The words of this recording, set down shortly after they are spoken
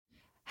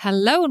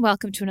Hello and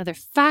welcome to another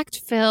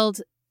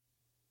fact-filled,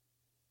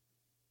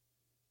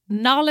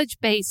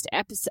 knowledge-based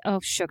episode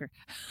of Sugar.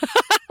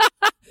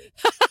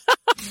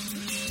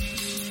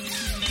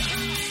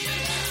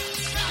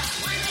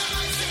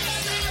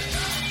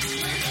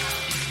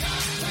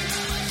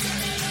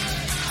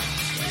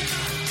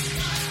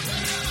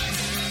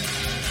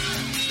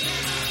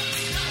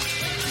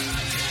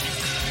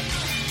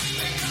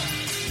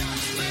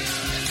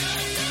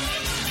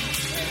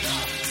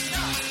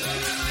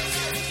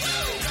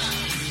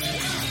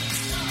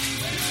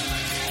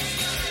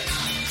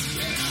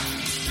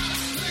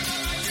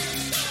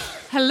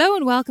 Hello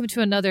and welcome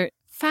to another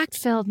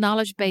fact-filled,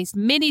 knowledge-based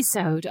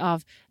Minisode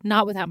of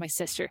Not Without My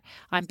Sister.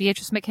 I'm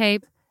Beatrice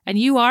McCabe, and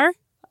you are?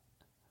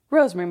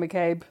 Rosemary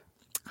McCabe.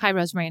 Hi,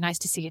 Rosemary. Nice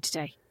to see you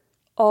today.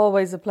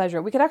 Always a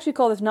pleasure. We could actually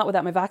call this Not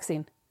Without My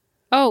Vaccine.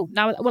 Oh,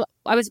 now, well,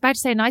 I was about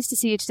to say nice to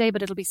see you today,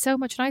 but it'll be so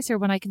much nicer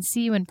when I can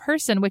see you in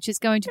person, which is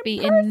going to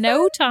be in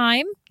no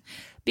time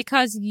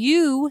because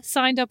you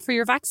signed up for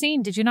your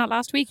vaccine. Did you not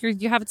last week?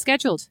 You have it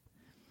scheduled.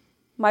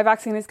 My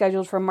vaccine is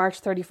scheduled for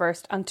March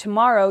 31st, and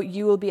tomorrow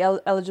you will be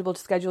eligible to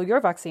schedule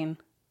your vaccine.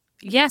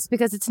 Yes,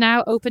 because it's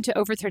now open to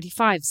over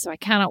 35, so I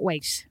cannot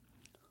wait.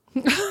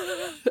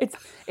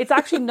 It's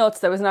actually nuts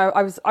though, isn't it?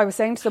 I was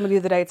saying to somebody the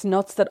other day, it's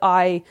nuts that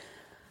I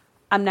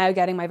am now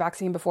getting my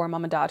vaccine before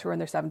mum and dad who are in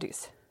their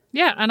 70s.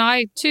 Yeah, and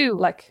I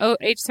too,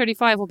 age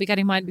 35 will be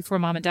getting mine before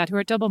mum and dad who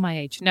are double my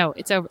age. No,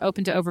 it's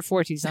open to over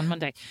 40s on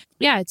Monday.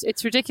 Yeah,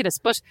 it's ridiculous,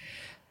 but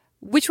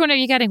which one are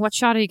you getting? What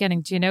shot are you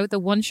getting? Do you know, the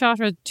one shot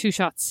or 2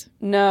 shots?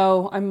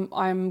 No,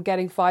 I'm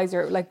getting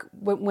Pfizer.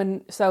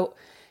 So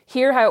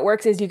here how it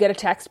works is you get a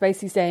text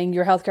basically saying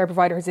your healthcare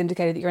provider has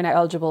indicated that you're now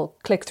eligible.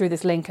 Click through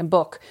this link and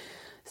book.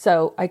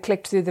 So I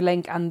clicked through the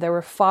link and there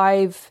were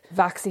 5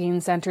 vaccine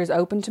centres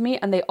open to me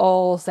and they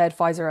all said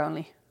Pfizer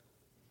only.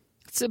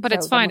 But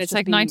it's fine. It's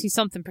like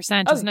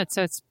 90-something%, isn't it?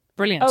 So it's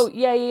brilliant. Oh,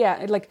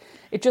 yeah.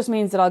 It just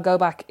means that I'll go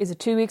back. Is it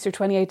 2 weeks or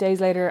 28 days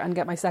later and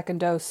get my second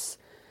dose?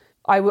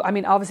 I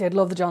mean, obviously, I'd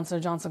love the Johnson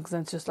 & Johnson because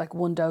it's just like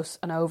 1 dose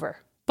and over.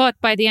 But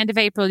by the end of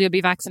April, you'll be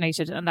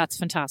vaccinated and that's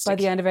fantastic. By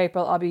the end of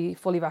April, I'll be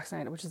fully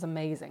vaccinated, which is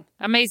amazing.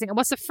 Amazing. And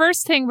what's the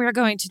first thing we're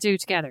going to do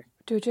together?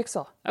 Do a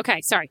jigsaw. Okay,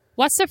 sorry.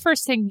 What's the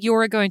first thing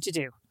you're going to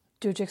do?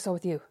 Do a jigsaw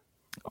with you.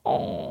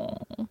 Oh.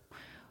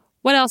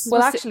 What else?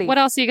 What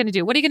else are you going to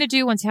do? What are you going to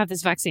do once you have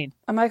this vaccine?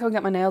 I might go and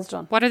get my nails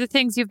done. What are the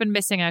things you've been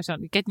missing out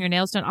on? Getting your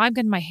nails done? I'm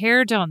getting my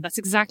hair done. That's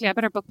exactly. I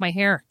better book my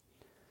hair.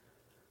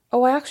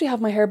 Oh, I actually have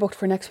my hair booked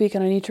for next week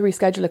and I need to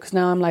reschedule it because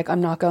now I'm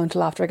not going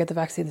till after I get the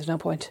vaccine. There's no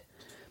point.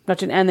 I'm not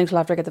doing anything till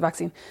after I get the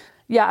vaccine.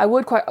 Yeah,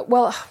 I'd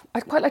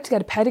quite like to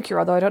get a pedicure,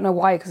 although I don't know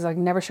why because I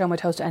can never show my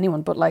toes to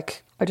anyone, but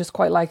I just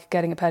quite like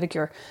getting a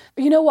pedicure.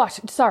 You know what?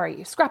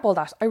 Sorry, scrap all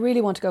that. I really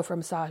want to go for a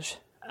massage.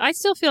 I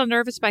still feel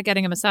nervous about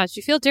getting a massage. Do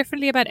you feel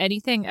differently about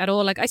anything at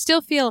all? I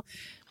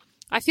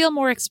feel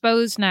more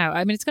exposed now.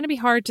 I mean, it's going to be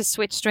hard to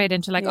switch straight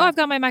into I've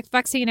got my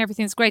vaccine,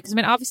 everything's great. Because I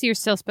mean, obviously you're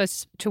still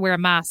supposed to wear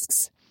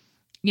masks,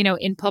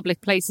 in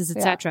public places,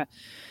 etc. Yeah.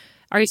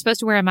 Are you supposed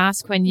to wear a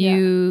mask when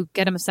you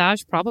get a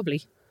massage?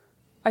 Probably.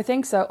 I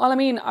think so. Well, I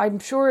mean, I'm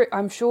sure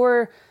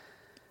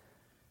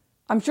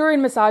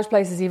in massage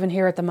places, even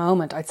here at the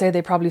moment, I'd say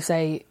they probably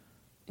say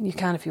you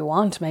can if you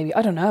want, maybe.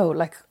 I don't know.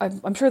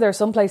 I'm sure there are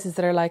some places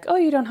that are like, oh,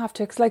 you don't have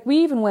to. Because we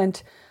even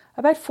went,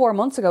 about 4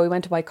 months ago, we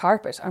went to buy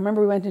carpet. I remember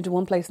we went into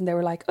one place and they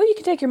were like, oh, you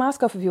can take your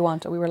mask off if you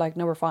want. And we were like,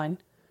 no, we're fine.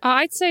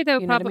 I'd say though,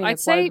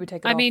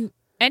 probably,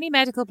 any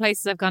medical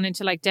places I've gone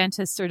into, like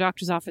dentists or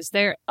doctor's office,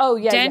 they're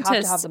you have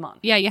to have them on.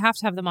 Yeah, you have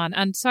to have them on.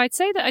 And so I'd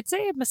say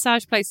a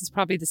massage place is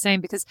probably the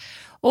same because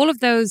all of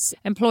those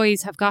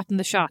employees have gotten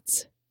the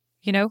shots.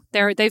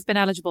 They've been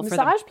eligible for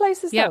them. Massage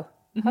places, though,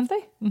 have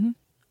they? Mm-hmm.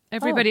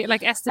 Everybody,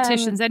 like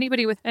estheticians,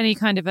 anybody with any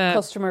kind of a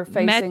customer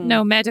facing,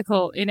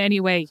 medical in any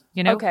way.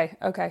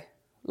 Okay.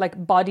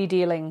 Like body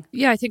dealing.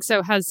 Yeah, I think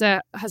so. Has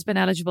been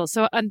eligible.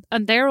 So and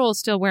they're all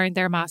still wearing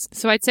their masks.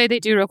 So I'd say they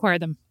do require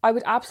them. I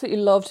would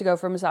absolutely love to go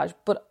for a massage,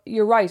 but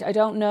you're right. I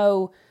don't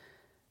know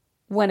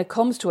when it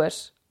comes to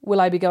it.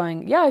 Will I be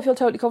going? Yeah, I feel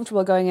totally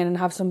comfortable going in and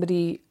have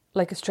somebody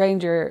like a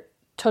stranger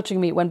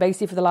touching me when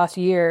basically for the last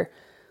year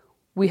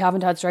we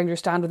haven't had strangers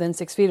stand within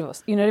 6 feet of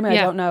us. You know what I mean?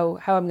 Yeah. I don't know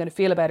how I'm going to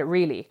feel about it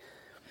really.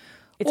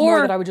 It's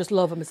more that I would just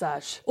love a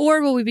massage. Or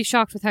will we be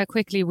shocked with how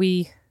quickly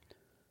we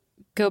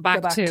go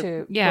back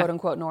to quote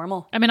unquote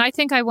normal? I mean, I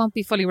think I won't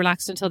be fully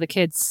relaxed until the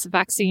kids'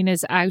 vaccine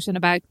is out and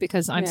about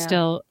because I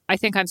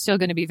think I'm still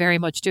going to be very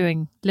much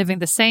living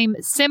the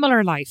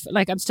similar life.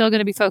 I'm still going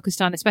to be focused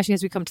on, especially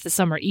as we come to the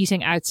summer,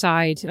 eating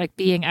outside,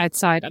 being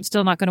outside. I'm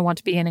still not going to want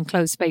to be in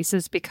enclosed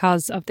spaces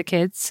because of the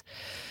kids.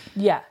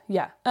 Yeah.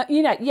 I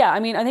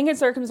mean, I think in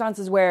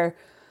circumstances where,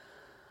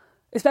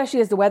 especially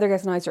as the weather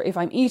gets nicer, if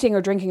I'm eating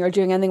or drinking or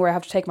doing anything where I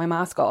have to take my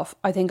mask off,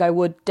 I think I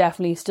would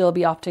definitely still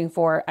be opting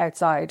for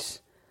outside,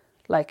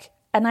 like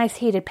a nice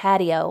heated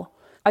patio.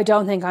 I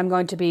don't think I'm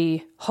going to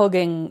be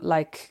hugging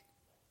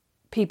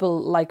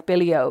people like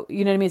Billy O.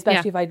 You know what I mean?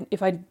 Especially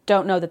if I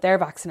don't know that they're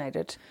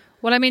vaccinated.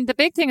 Well, I mean, the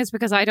big thing is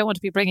because I don't want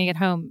to be bringing it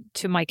home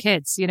to my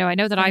kids. I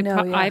know that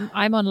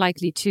I'm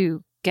unlikely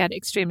to get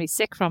extremely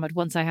sick from it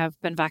once I have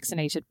been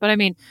vaccinated. But I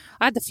mean,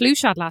 I had the flu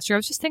shot last year. I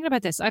was just thinking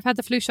about this. I've had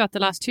the flu shot the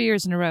last 2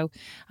 years in a row.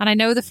 And I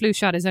know the flu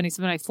shot is only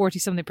something like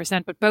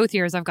 40-something%, but both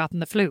years I've gotten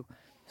the flu.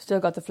 Still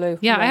got the flu.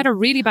 Yeah, I had a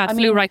really bad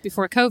flu right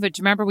before COVID. Do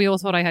you remember we all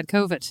thought I had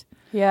COVID?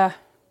 Yeah.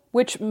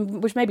 Which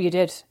maybe you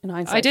did in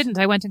hindsight. I didn't.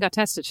 I went and got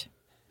tested.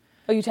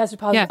 Oh, you tested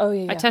positive? Yeah. Oh,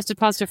 yeah. I tested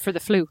positive for the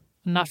flu,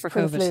 not for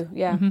COVID. The flu,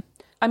 yeah. Mm-hmm.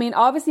 I mean,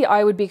 obviously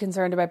I would be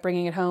concerned about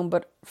bringing it home,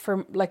 but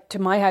to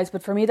my house,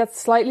 but for me that's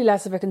slightly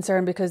less of a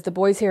concern because the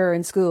boys here are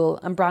in school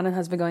and Brandon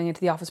has been going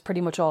into the office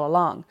pretty much all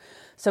along.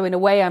 So in a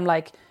way I'm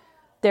like,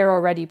 they're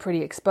already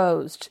pretty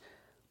exposed.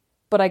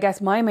 But I guess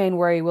my main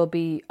worry will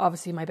be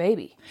obviously my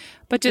baby.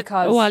 But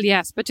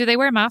yes, but do they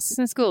wear masks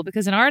in school?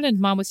 Because in Ireland,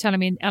 Mom was telling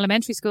me in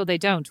elementary school they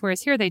don't,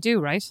 whereas here they do,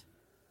 right?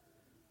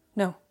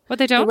 No. But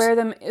they don't? They wear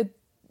them...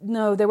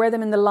 No, they wear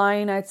them in the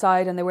line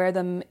outside and they wear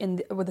them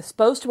they're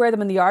supposed to wear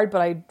them in the yard, but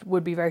I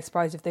would be very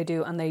surprised if they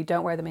do, and they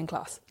don't wear them in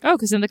class. Oh,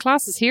 because in the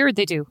classes here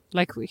they do.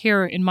 Like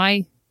here in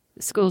my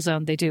school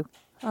zone, they do.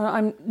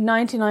 I'm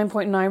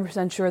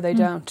 99.9% sure they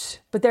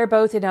don't. But they're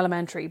both in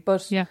elementary.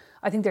 But yeah.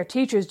 I think their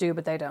teachers do,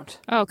 but they don't.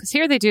 Oh, because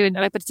here they do,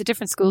 but it's a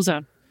different school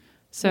zone.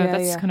 So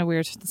that's kind of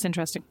weird. That's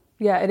interesting.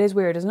 Yeah, it is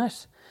weird, isn't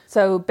it?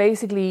 So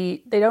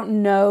basically, they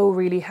don't know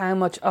really how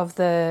much of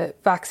the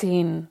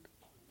vaccine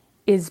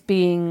is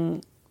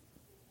being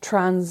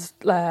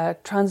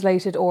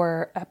translated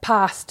or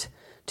passed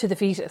to the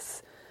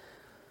fetus.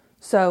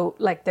 So,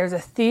 like, there's a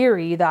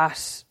theory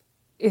that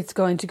it's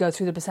going to go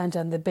through the placenta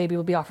and the baby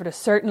will be offered a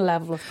certain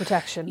level of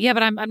protection. Yeah,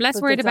 but I'm less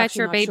worried about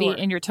your baby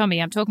in your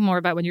tummy. I'm talking more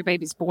about when your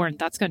baby's born.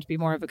 That's going to be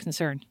more of a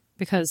concern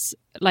because,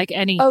 like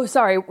any... Oh,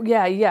 sorry.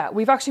 Yeah.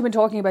 We've actually been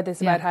talking about this,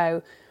 about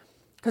how...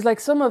 Because, like,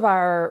 some of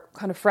our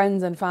kind of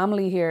friends and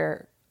family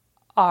here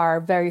are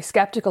very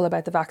skeptical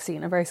about the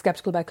vaccine and very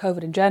skeptical about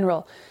COVID in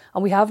general.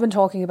 And we have been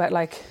talking about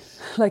like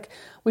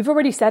we've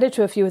already said it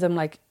to a few of them,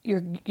 like,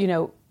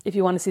 if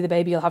you want to see the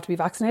baby, you'll have to be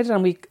vaccinated.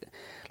 And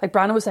like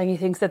Brandon was saying, he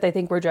thinks that they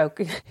think we're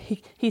joking.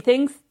 He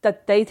thinks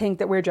that they think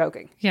that we're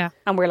joking. Yeah.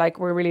 And we're like,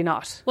 we're really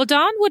not. Well,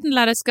 Dawn wouldn't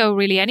let us go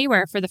really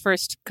anywhere for the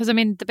first, because I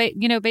mean,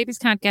 babies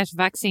can't get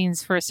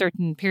vaccines for a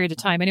certain period of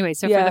time anyway.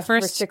 So for the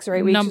first 6 or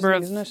 8 weeks number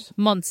of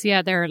months,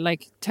 they're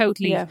like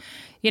totally,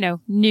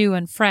 new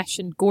and fresh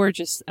and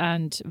gorgeous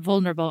and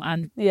vulnerable.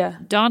 And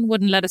Dawn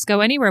wouldn't let us go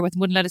anywhere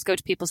wouldn't let us go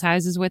to people's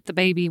houses with the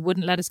baby,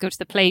 wouldn't let us go to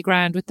the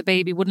playground with the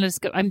baby, wouldn't let us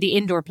go, the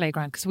indoor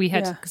playground,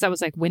 because that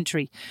was like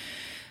wintry.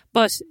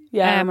 But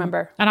I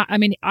remember. And I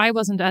mean, I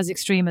wasn't as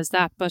extreme as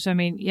that, but I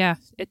mean,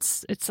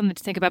 it's something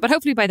to think about. But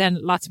hopefully by then,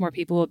 lots more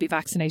people will be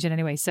vaccinated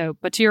anyway. So,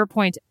 but to your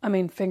point, I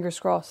mean, fingers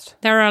crossed.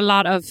 There are a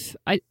lot of,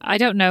 I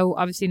don't know,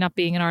 obviously not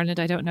being in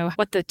Ireland, I don't know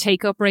what the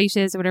take-up rate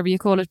is or whatever you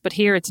call it, but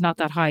here it's not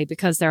that high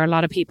because there are a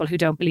lot of people who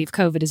don't believe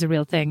COVID is a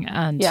real thing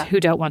and who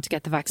don't want to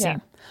get the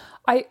vaccine.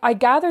 Yeah. I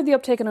gather the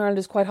uptake in Ireland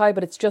is quite high,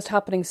 but it's just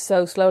happening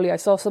so slowly. I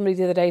saw somebody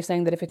the other day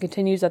saying that if it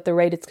continues at the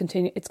rate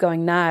it's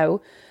going now,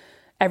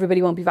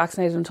 everybody won't be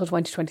vaccinated until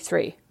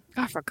 2023.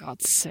 Oh, for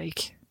God's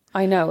sake.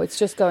 I know, it's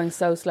just going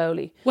so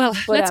slowly. Well,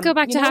 let's go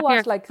back to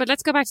happier. But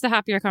let's go back to the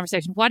happier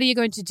conversation. What are you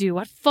going to do?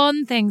 What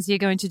fun things are you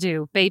going to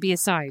do, baby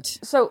aside?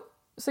 So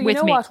you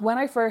know what? When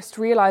I first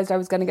realised I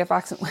was going to get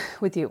vaccinated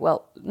with you,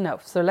 well,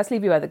 no. So let's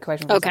leave you out of the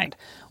question for a second.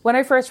 When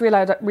I first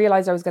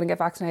realised I was going to get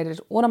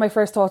vaccinated, one of my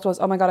first thoughts was,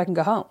 oh my God, I can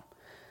go home.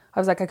 I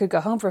was like, I could go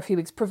home for a few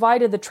weeks,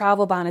 provided the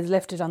travel ban is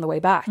lifted on the way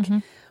back. Mm-hmm.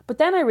 But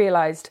then I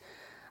realised...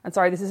 And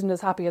sorry, this isn't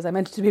as happy as I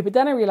meant it to be. But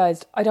then I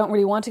realised I don't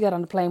really want to get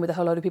on a plane with a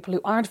whole load of people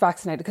who aren't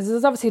vaccinated, because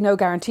there's obviously no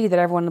guarantee that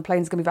everyone on the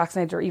plane is going to be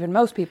vaccinated, or even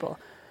most people.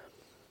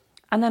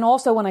 And then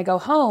also when I go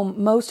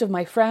home, most of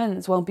my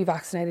friends won't be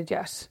vaccinated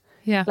yet.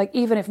 Yeah. Like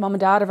even if mum and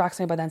dad are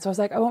vaccinated by then. So I was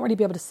like, I won't really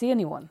be able to see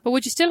anyone. But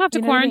would you still have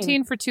to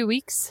quarantine for 2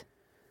 weeks?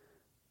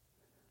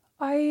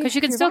 Because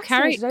you can still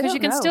carry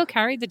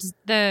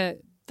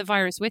the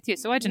virus with you.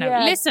 So I don't know.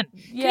 Listen,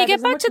 can you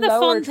get back to the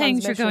fun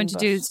things you're going to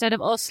do instead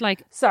of us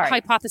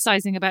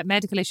hypothesizing about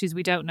medical issues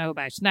we don't know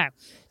about? Now,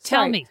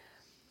 tell me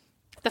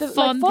the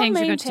fun things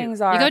you're going to do. You're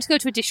going to go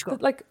to a disco.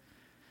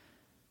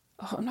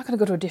 I'm not going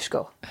to go to a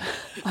disco.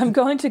 I'm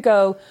going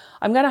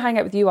to hang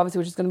out with you, obviously,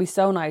 which is going to be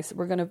so nice.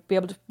 We're going to be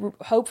able to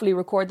hopefully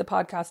record the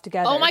podcast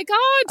together. Oh my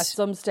God! At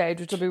some stage,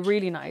 which will be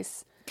really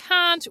nice.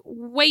 Can't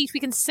wait. We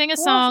can sing a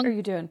song. What are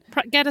you doing?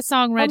 Get a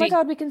song ready. Oh my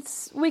God, we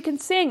can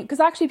sing. Because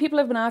actually people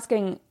have been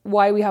asking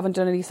why we haven't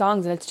done any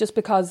songs, and it's just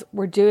because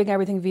we're doing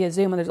everything via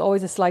Zoom and there's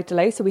always a slight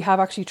delay. So we have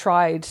actually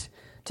tried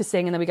to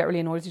sing and then we get really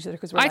annoyed with each other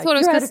because we're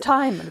you're out of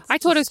time. I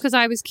thought it was because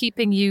I was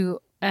keeping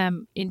you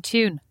in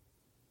tune.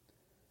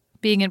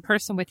 Being in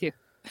person with you.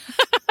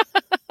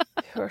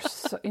 You're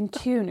so in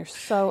tune. You're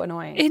so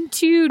annoying. In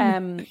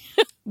tune.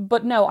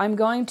 But no, I'm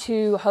going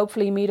to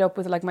hopefully meet up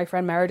with my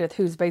friend Meredith,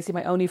 who's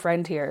basically my only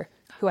friend here,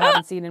 who I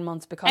haven't seen in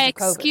months because of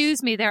COVID.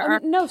 Excuse me, there are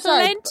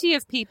plenty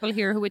of people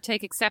here who would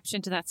take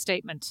exception to that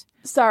statement.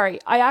 Sorry,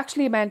 I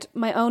actually meant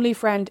my only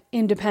friend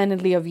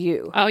independently of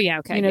you. Oh yeah,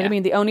 okay. You know what I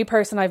mean? The only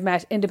person I've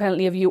met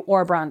independently of you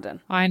or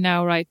Brandon. I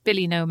know, right?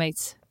 Billy no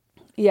mates.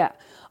 Yeah.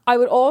 I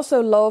would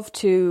also love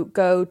to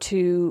go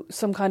to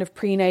some kind of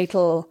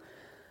prenatal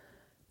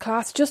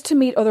class just to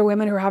meet other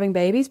women who are having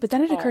babies. But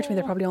then it occurred to me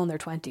they're probably all in their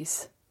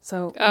 20s.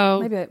 So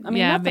maybe,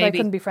 not that I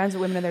couldn't be friends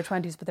with women in their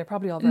 20s, but they're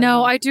probably all very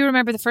young. I do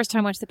remember the first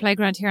time I went to the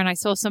playground here and I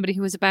saw somebody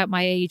who was about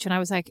my age, and I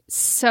was like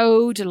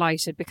so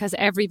delighted because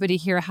everybody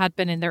here had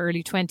been in their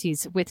early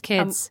 20s with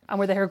kids. And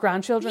were they her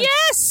grandchildren?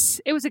 Yes!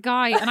 It was a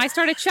guy, and I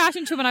started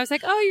chatting to him and I was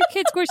like, oh, your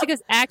kid's gorgeous. He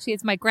goes, actually,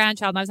 it's my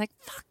grandchild. And I was like,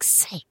 fuck's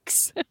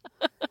sakes.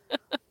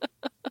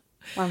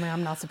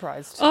 I'm not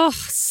surprised. Oh,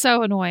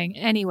 so annoying.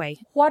 Anyway.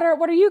 What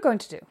are you going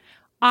to do?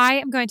 I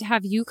am going to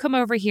have you come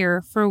over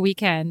here for a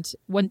weekend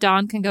when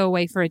Don can go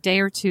away for a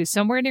day or two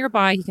somewhere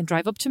nearby. He can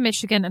drive up to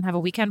Michigan and have a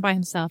weekend by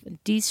himself and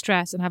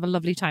de-stress and have a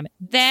lovely time.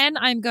 Then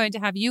I'm going to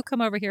have you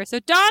come over here so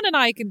Don and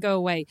I can go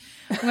away.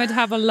 I'm going to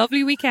have a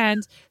lovely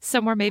weekend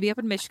somewhere maybe up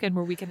in Michigan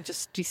where we can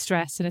just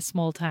de-stress in a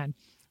small town.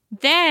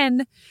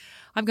 Then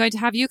I'm going to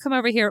have you come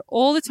over here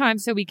all the time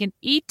so we can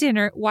eat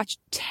dinner, watch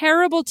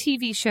terrible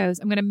TV shows.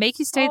 I'm going to make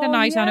you stay the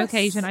night on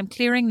occasion. I'm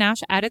clearing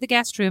Nash out of the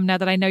guest room now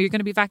that I know you're going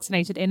to be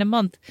vaccinated in a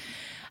month.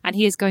 And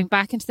he is going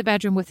back into the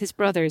bedroom with his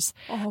brothers.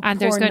 And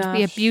there's going to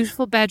be a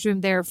beautiful bedroom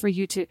there for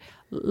you to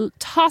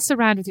toss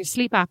around with your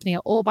sleep apnea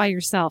all by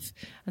yourself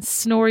and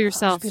snore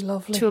yourself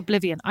to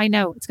oblivion. I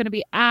know. It's going to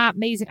be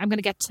amazing. I'm going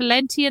to get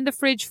Talenti in the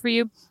fridge for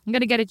you. I'm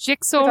going to get a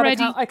jigsaw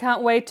ready. I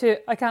can't wait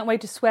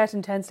to sweat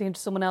intensely into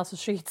someone else's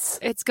sheets.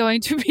 It's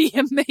going to be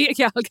amazing.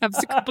 Yeah, I'll have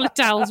a couple of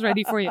towels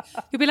ready for you.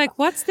 You'll be like,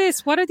 what's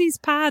this? What are these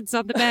pads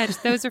on the bed?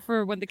 Those are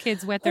for when the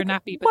kids wet their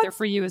nappy, but they're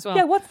for you as well.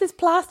 Yeah, what's this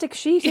plastic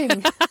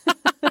sheeting?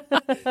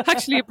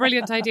 Actually, a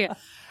brilliant idea.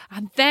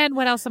 And then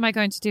what else am I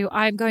going to do?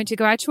 I'm going to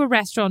go out to a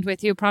restaurant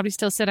with you, probably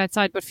still sit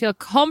outside, but feel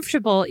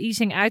comfortable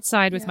eating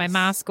outside with my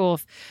mask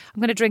off. I'm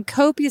going to drink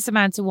copious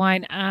amounts of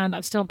wine, and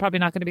I'm still probably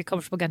not going to be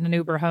comfortable getting an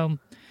Uber home.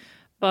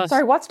 But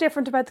sorry, what's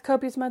different about the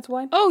copious amounts of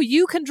wine? Oh,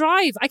 you can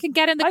drive. I can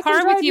get in the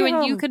car with you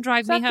and you can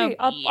drive me home.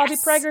 I'll be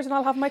preggers and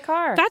I'll have my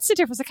car. That's the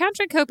difference. I can't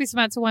drink copious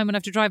amounts of wine when I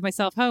have to drive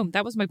myself home.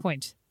 That was my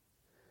point.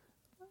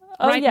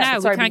 Oh, right yes, now,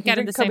 sorry, we can't get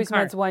in the same car. Copious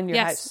amounts of wine in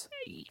your house.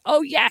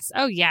 Oh,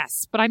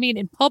 yes. But I mean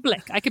in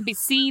public. I can be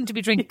seen to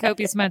be drinking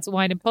copious amounts of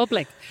wine in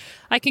public.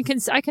 I can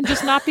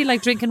just not be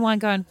like drinking wine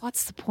going,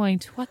 what's the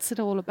point? What's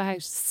it all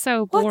about?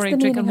 So boring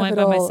drinking wine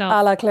by myself.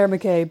 A la Claire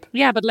McCabe.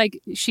 Yeah, but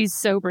like she's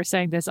sober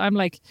saying this. I'm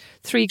like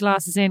 3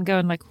 glasses in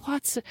going like,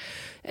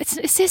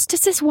 does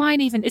this wine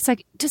even, it's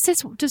like, does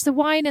the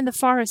wine in the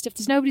forest, if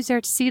there's nobody's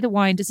there to see the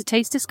wine, does it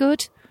taste as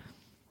good?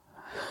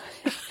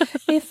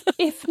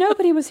 If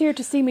nobody was here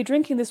to see me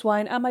drinking this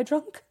wine, am I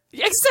drunk?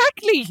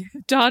 Exactly.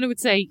 Donna would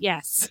say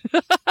yes.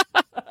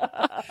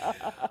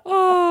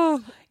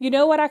 Oh, you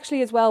know what?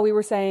 Actually, as well, we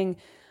were saying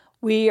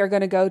we are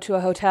going to go to a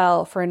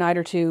hotel for a night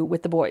or two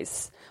with the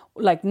boys.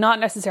 Like not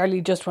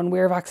necessarily just when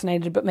we're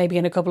vaccinated, but maybe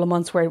in a couple of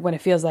months when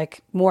it feels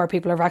like more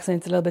people are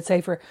vaccinated, it's a little bit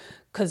safer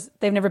because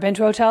they've never been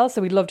to a hotel.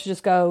 So we'd love to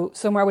just go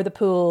somewhere with a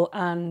pool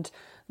and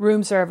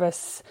room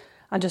service.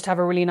 And just have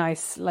a really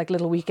nice, like,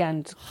 little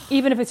weekend,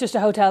 even if it's just a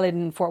hotel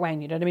in Fort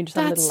Wayne. You know what I mean? Just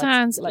that a little,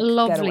 sounds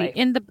lovely. Getaway.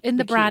 In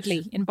the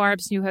Bradley, in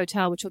Barb's new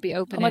hotel, which will be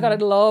open. Oh my god,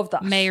 I'd love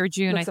that. May or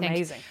June, Looks I think.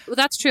 Amazing. Well,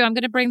 that's true. I'm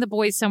going to bring the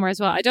boys somewhere as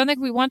well. I don't think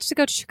we wanted to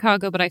go to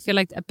Chicago, but I feel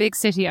like a big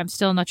city. I'm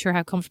still not sure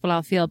how comfortable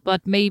I'll feel.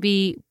 But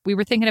maybe we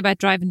were thinking about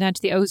driving down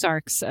to the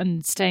Ozarks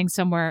and staying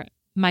somewhere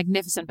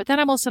magnificent. But then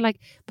I'm also like,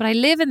 but I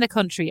live in the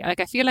country. Like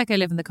I feel like I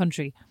live in the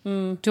country.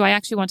 Do I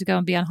actually want to go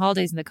and be on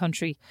holidays in the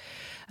country?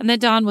 And then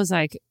Don was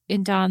like,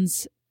 in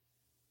Don's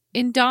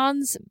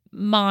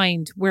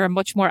mind, we're a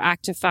much more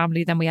active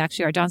family than we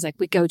actually are. Don's like,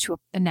 we go to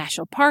a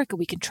national park and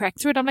we can trek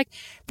through it. I'm like,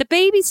 the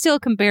baby still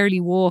can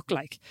barely walk.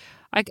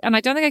 And I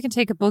don't think I can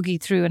take a buggy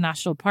through a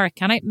national park.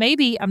 Can I?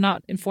 Maybe I'm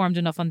not informed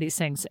enough on these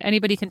things.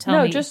 Anybody can tell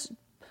me. No,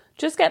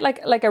 just get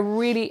like a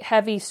really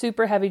heavy,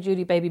 super heavy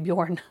duty baby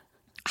Bjorn.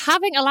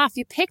 Having a laugh.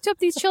 You picked up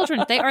these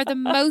children. They are the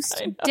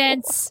most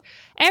dense.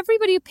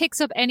 Everybody who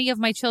picks up any of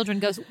my children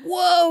goes,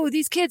 whoa,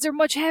 these kids are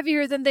much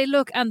heavier than they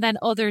look. And then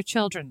other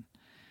children.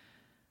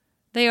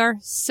 They are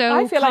so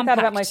I feel compact. like that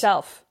about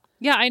myself.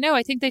 Yeah, I know.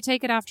 I think they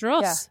take it after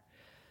us. Yeah.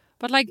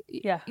 But like,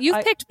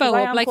 you've picked Bo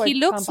up. Like he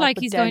looks like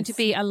he's going to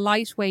be a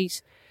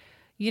lightweight,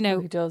 he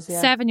does,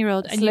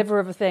 7-year-old. A sliver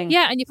of a thing.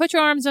 Yeah, and you put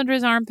your arms under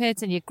his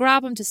armpits and you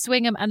grab him to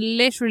swing him, and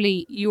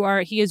literally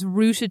he is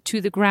rooted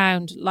to the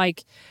ground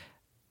like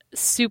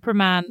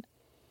Superman.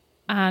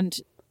 And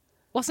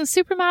wasn't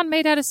Superman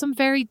made out of some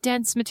very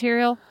dense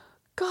material?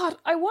 God,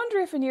 I wonder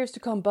if in years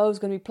to come Bo's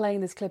going to be playing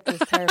this clip to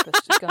his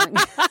therapist. Just going,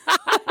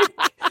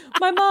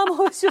 my mom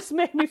always just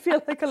made me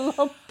feel like a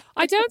lump.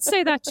 I don't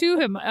say that to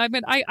him. I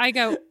mean, I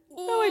go,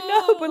 no, I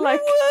know, but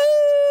like...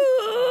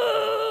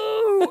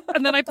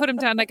 and then I put him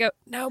down and I go,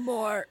 no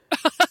more.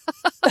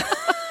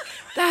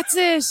 That's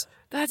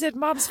it.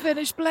 Mom's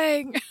finished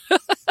playing.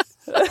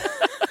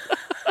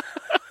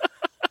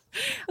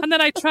 And then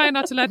I try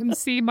not to let him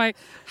see my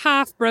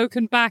half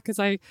broken back as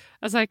I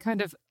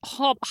kind of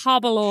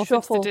hobble off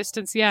into the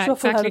distance. Yeah,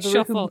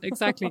 shuffle,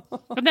 exactly.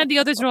 And then the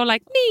others are all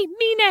like,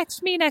 me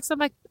next. I'm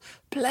like,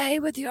 play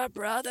with your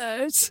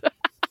brothers.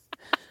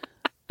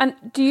 And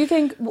do you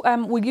think,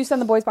 will you send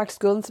the boys back to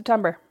school in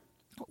September?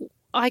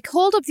 I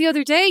called up the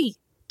other day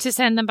to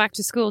send them back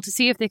to school to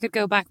see if they could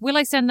go back. Will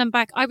I send them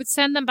back? I would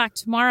send them back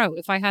tomorrow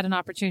if I had an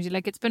opportunity.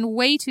 Like, it's been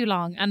way too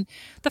long. And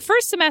the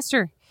first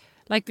semester,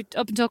 like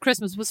up until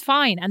Christmas, was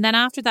fine. And then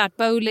after that,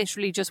 Bo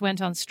literally just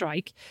went on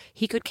strike.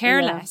 He could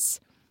care less.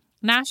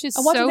 Nash is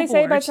so bored. And what did they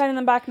say about sending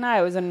them back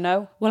now? Is it a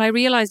no? Well, I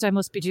realised I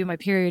must be due my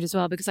period as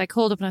well, because I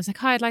called up and I was like,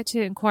 hi, I'd like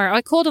to inquire.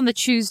 I called on the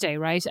Tuesday,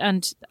 right?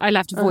 And I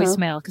left a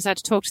voicemail because I had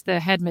to talk to the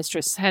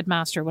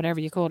headmaster,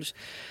 whatever you call it.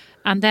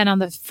 And then on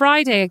the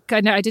Friday,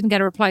 I didn't get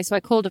a reply, so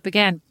I called up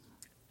again.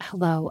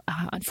 Hello,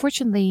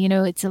 unfortunately, you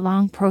know, it's a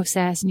long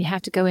process and you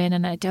have to go in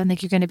and I don't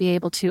think you're going to be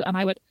able to. And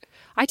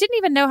I didn't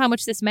even know how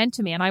much this meant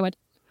to me. And I went,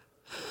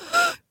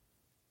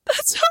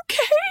 that's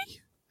okay.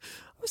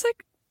 I was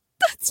like,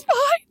 that's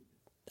fine.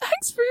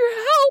 Thanks for your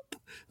help.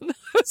 And I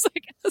was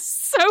like,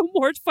 so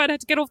mortified. I had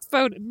to get off the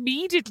phone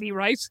immediately,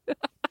 right? But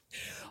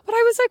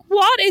I was like,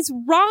 what is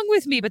wrong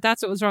with me? But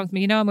that's what was wrong with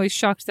me. You know, I'm always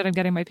shocked that I'm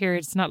getting my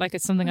period. It's not like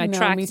it's something I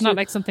track. It's not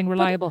like something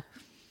reliable.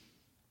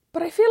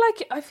 But I feel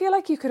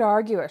like you could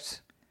argue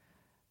it.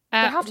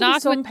 There have to be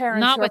some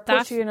parents who are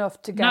pushy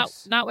enough to get...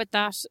 Not with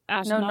that.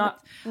 Not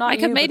I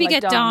could you, maybe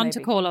like get Dawn maybe to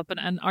call up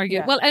and argue.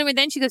 Yeah. Well, anyway,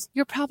 then she goes,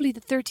 you're probably the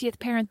 30th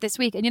parent this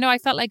week. And, you know, I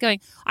felt like going,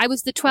 I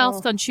was the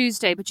 12th on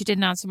Tuesday, but you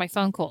didn't answer my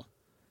phone call.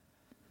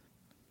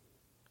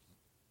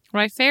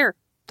 Right, fair.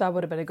 That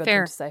would have been a good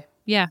thing to say.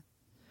 Yeah.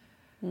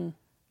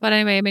 But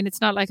anyway, I mean, it's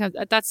not like...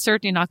 that's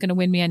certainly not going to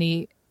win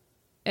me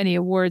any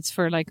awards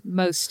for, like,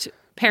 most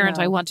parent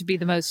I want to be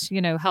the most, you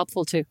know,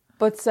 helpful to.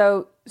 But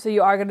so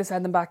you are going to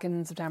send them back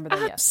in September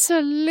then,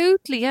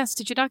 Absolutely, yes.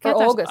 Did you not get or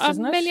that? August,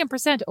 isn't it?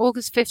 1,000,000%.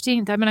 August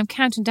 15th. I mean, I'm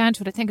counting down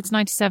to it. I think it's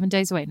 97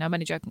 days away. No, I'm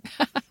only joking.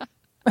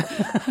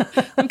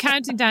 I'm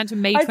counting down to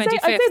May 25th.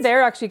 I'd say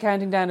they're actually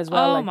counting down as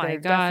well. Oh, like, my they're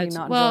God. definitely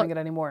not enjoying it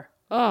anymore.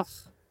 Oh,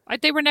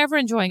 they were never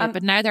enjoying it,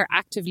 but now they're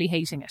actively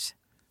hating it.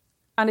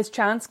 And is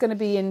Chance going to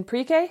be in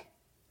pre-K?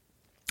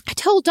 I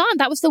told Don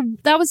that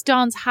was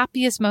Don's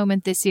happiest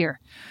moment this year,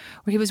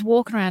 where he was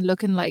walking around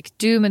looking like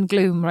doom and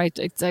gloom, right?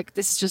 It's like,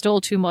 this is just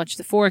all too much.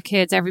 The 4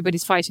 kids,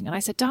 everybody's fighting. And I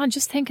said, Don,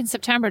 just think in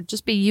September,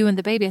 just be you and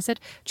the baby. I said,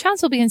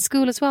 Chance will be in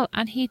school as well.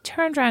 And he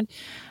turned around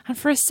and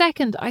for a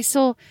second I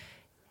saw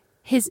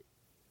his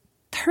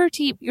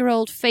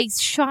 30-year-old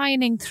face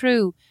shining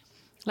through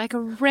like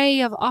a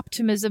ray of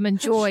optimism and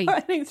joy.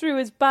 Shining through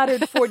his battered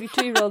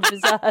 42-year-old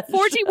visage.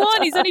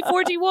 41, he's only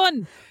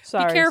 41.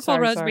 Sorry, be careful, sorry,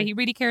 Rosemary. sorry. He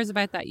really cares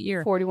about that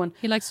year. 41.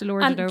 He likes to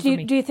lord it over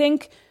me. Do you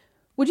think,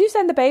 would you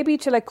send the baby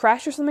to like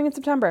crash or something in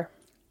September?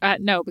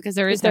 No, because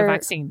there is no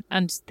vaccine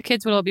and the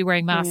kids will all be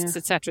wearing masks,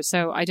 etc.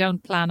 So I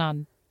don't plan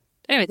on...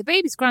 Anyway, the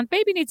baby's grand.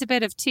 Baby needs a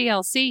bit of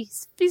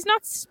TLC. He's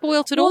not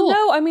spoilt at all.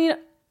 Well, no, I mean,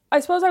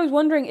 I suppose I was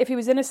wondering if he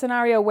was in a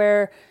scenario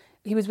where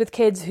he was with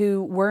kids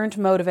who weren't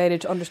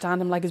motivated to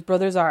understand him like his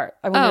brothers are.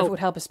 I wonder if it would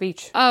help his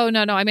speech. Oh,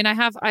 no. I mean,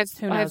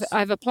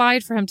 I've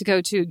applied for him to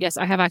go to... Yes,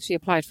 I have actually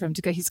applied for him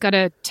to go. He's got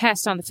a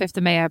test on the 5th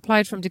of May. I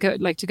applied for him to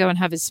go and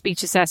have his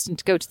speech assessed and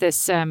to go to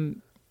this,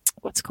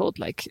 what's called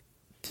like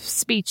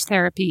speech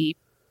therapy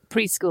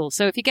preschool.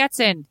 So if he gets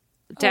in,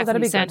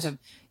 definitely send him.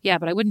 Yeah,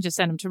 but I wouldn't just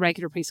send him to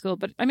regular preschool.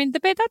 But I mean,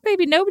 that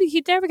baby,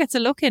 he never gets a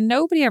look in.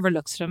 Nobody ever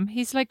looks at him.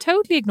 He's like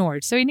totally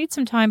ignored. So he needs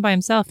some time by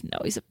himself. No,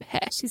 he's a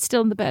pet. He's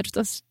still in the bed with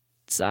us.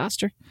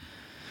 Disaster.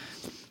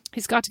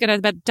 He's got to get out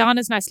of bed. Don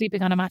is now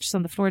sleeping on a mattress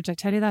on the floor. Did I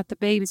tell you that? The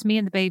baby's me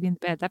and the baby in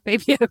the bed. That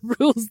baby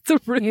rules the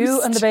roost.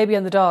 You and the baby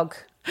and the dog.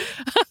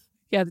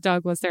 Yeah, the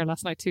dog was there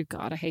last night too.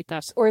 God, I hate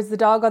that. Or is the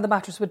dog on the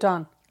mattress with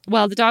Don?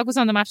 Well, the dog was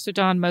on the mattress with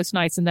Don most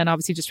nights and then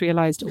obviously just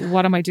realised,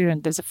 what am I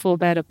doing? There's a full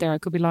bed up there I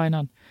could be lying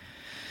on.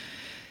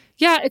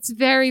 Yeah, it's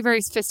very,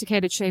 very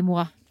sophisticated chez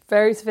moi.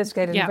 Very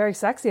sophisticated and very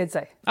sexy, I'd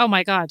say. Oh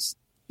my God.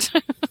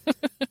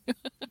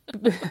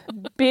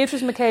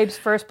 Beatrice McCabe's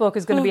first book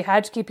is going to be How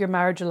to Keep Your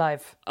Marriage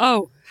Alive.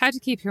 Oh, how to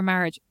keep your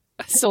marriage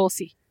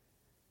saucy.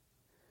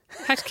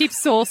 How to keep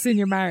sauce in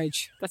your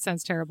marriage. That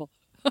sounds terrible.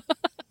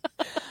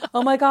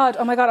 Oh my God.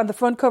 And the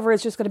front cover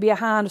is just going to be a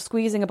hand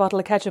squeezing a bottle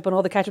of ketchup and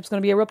all the ketchup's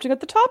going to be erupting at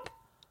the top.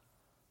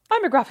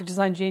 I'm a graphic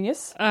design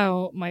genius.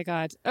 Oh my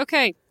God.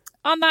 Okay.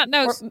 On that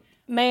note. Or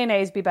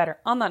mayonnaise be better.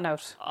 On that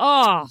note.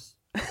 Oh.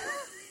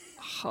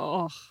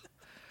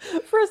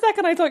 For a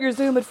second, I thought your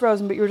Zoom had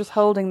frozen, but you were just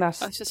holding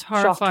that. I was just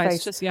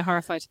horrified.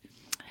 Horrified.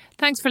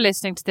 Thanks for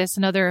listening to this.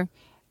 Another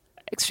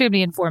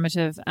extremely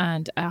informative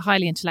and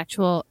highly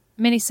intellectual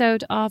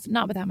minisode of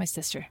Not Without My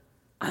Sister.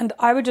 And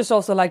I would just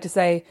also like to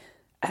say,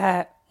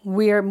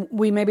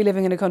 we may be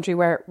living in a country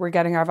where we're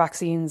getting our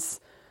vaccines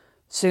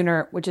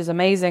sooner, which is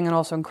amazing and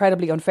also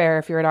incredibly unfair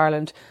if you're in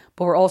Ireland.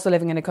 But we're also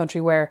living in a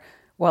country where,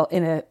 well,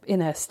 in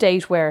a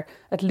state where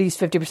at least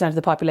 50% of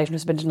the population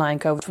has been denying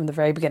COVID from the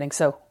very beginning.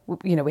 So,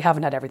 you know, we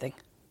haven't had everything.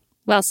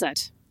 Well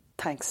said.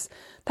 Thanks.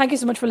 Thank you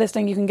so much for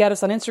listening. You can get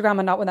us on Instagram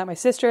at Not Without My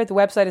Sister. The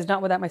website is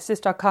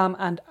notwithoutmysis.com,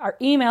 and our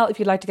email if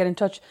you'd like to get in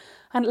touch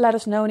and let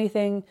us know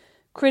anything,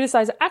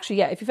 criticize. Actually,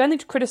 yeah, if you've anything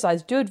to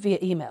criticize, do it via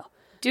email.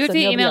 Do it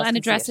via email and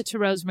address it to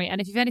Rosemary. And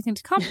if you've anything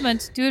to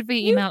compliment, do it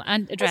via email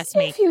and address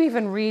me. If you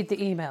even read the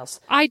emails.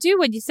 I do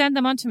when you send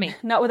them on to me.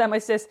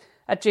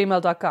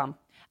 Notwithoutmysis@gmail.com.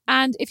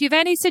 And if you have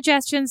any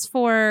suggestions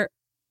for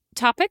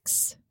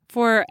topics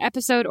for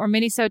episode or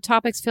minisode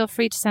topics, feel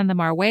free to send them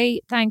our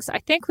way. Thanks. I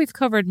think we've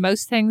covered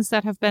most things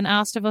that have been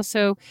asked of us,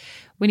 so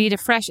we need a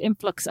fresh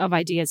influx of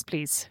ideas,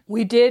 please.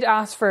 We did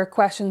ask for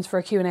questions for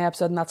a Q&A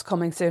episode, and that's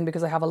coming soon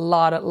because I have a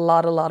lot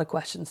of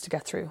questions to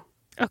get through.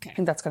 Okay. I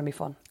think that's going to be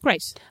fun.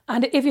 Great.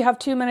 And if you have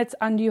 2 minutes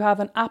and you have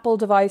an Apple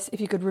device,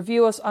 if you could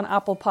review us on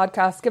Apple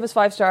Podcasts, give us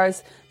 5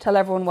 stars, tell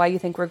everyone why you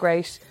think we're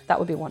great, that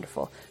would be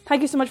wonderful.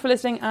 Thank you so much for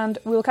listening, and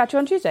we'll catch you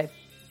on Tuesday.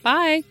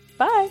 Bye.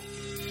 Bye.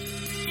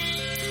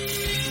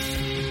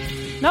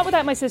 Not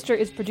Without My Sister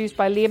is produced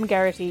by Liam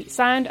Garrity,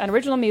 sound and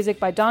original music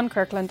by Don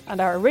Kirkland,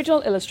 and our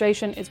original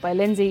illustration is by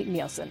Lindsay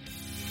Nielsen.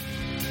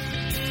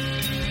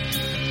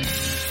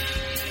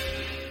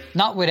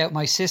 Not Without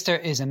My Sister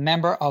is a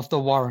member of The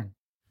Warren.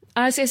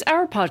 As is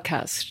our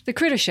podcast, The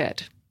Critter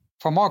Shed.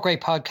 For more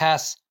great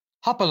podcasts,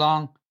 hop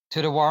along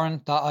to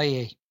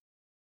thewarren.ie.